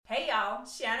y'all.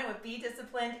 Shannon with Be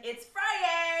Disciplined. It's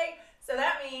Friday, so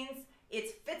that means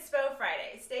it's Fitspo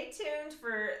Friday. Stay tuned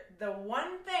for the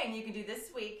one thing you can do this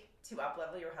week to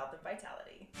uplevel your health and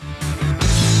vitality.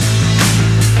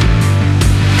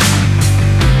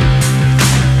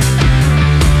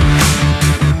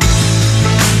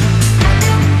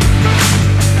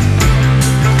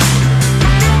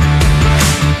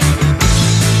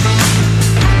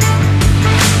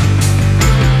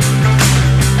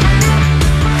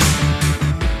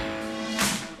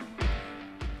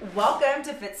 Welcome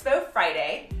to Fitspo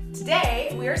Friday.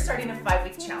 Today, we are starting a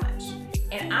 5-week challenge,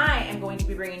 and I am going to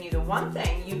be bringing you the one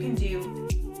thing you can do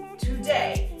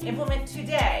today, implement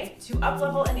today, to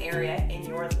uplevel an area in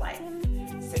your life.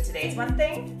 So today's one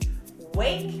thing,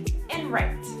 wake and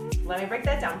write. Let me break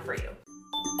that down for you.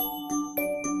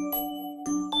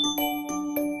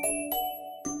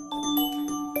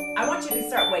 I want you to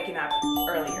start waking up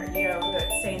earlier. You know, the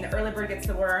saying the early bird gets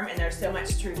the worm, and there's so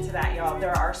much truth to that, y'all.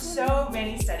 There are so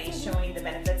many studies showing the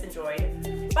benefits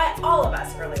enjoyed by all of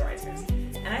us early risers.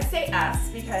 And I say us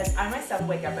because I myself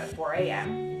wake up at 4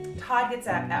 a.m. Todd gets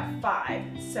up at 5,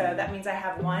 so that means I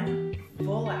have 1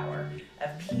 full hour of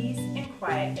peace and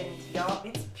quiet, and y'all,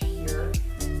 it's pure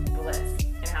bliss.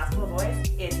 In a house full of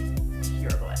boys, it's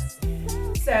pure bliss.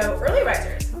 So early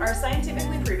risers are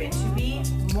scientifically proven to be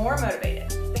more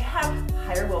motivated. They have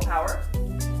higher willpower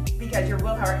because your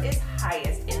willpower is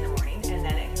highest in the morning and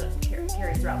then it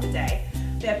carries throughout the day.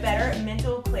 They have better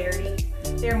mental clarity.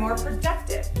 They're more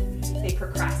productive. They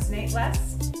procrastinate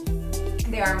less.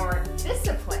 They are more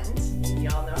disciplined.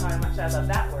 Y'all know how much I love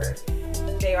that word.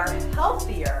 They are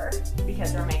healthier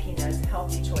because they're making those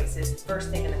healthy choices first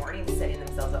thing in the morning, setting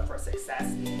themselves up for success.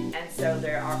 And so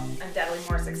they are undoubtedly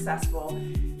more successful.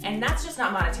 And that's just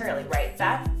not monetarily, right?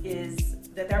 That is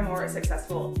that they're more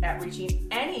successful at reaching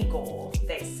any goal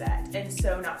they set. And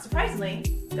so not surprisingly,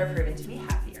 they're proven to be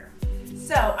happier.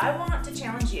 So I want to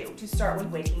challenge you to start with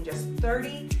waking just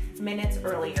 30 minutes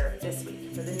earlier this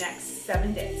week for the next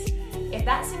 7 days. If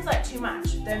that seems like too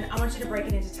much, then I want you to break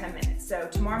it into 10 minutes. So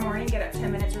tomorrow morning, get up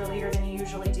 10 minutes earlier than you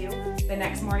usually do. The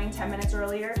next morning, 10 minutes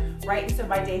earlier, right? And so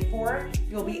by day 4,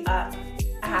 you'll be up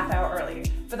a half hour earlier.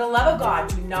 For the love of God,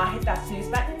 do not hit that snooze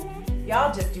button.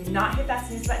 Y'all just do not hit that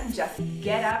snooze button. Just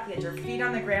get up, get your feet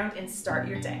on the ground, and start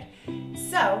your day.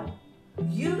 So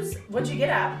once you get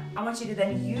up, I want you to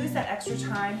then use that extra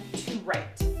time to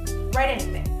write. Write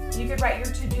anything. You could write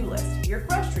your to-do list, your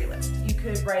grocery list. You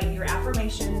could write your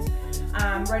affirmations,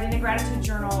 write in a gratitude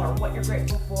journal or what you're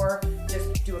grateful for.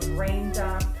 Just do a brain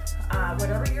dump,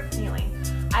 whatever you're feeling.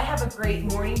 I have a great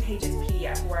morning pages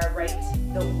PDF where I write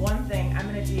the one thing I'm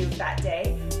going to do that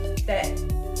day that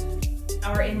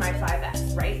are in my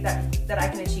 5S, right? That I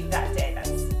can achieve that day.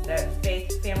 That's the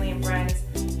faith, family, and friends,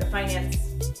 the finance,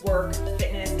 work,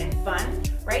 fitness, and fun,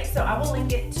 right? So I will put a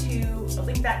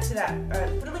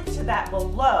link to that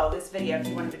below this video if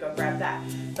you wanted to go grab that.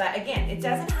 But again, it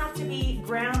doesn't have to be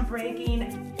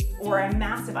groundbreaking or a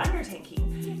massive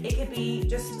undertaking. It could be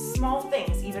just small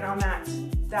things, even on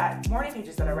that morning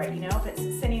pages that I write. You know, if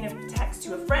it's sending a text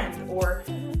to a friend or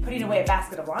putting away a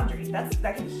basket of laundry,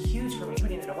 that can be huge for me,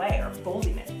 putting it away or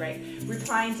folding it, right?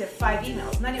 Replying to 5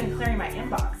 emails, not even clearing my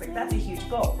inbox, like that's a huge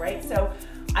goal, right? So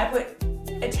I put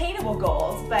attainable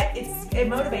goals, but it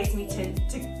motivates me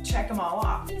to check them all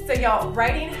off. So y'all,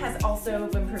 writing has also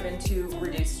been proven to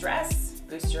reduce stress,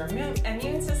 boost your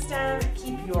immune system,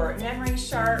 keep your memory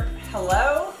sharp.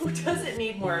 Hello? Who doesn't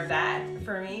need more of that?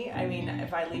 For me, I mean,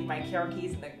 if I leave my car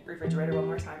keys in the refrigerator one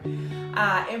more time.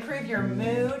 Improve your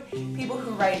mood. People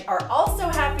who write are also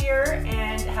happier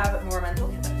and have more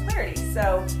mental clarity.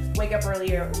 So wake up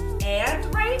earlier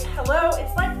and write. Hello?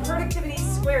 It's like productivity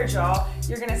squared, y'all.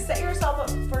 You're going to set yourself up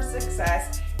for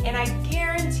success, and I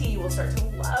guarantee you will start to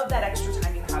love that extra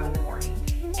time you have in the morning.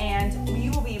 And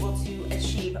you will be able to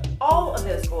achieve all of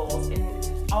those goals in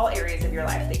all areas of your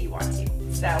life that you want to.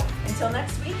 So until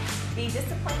next week, be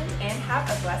disciplined and have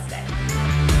a blessed day.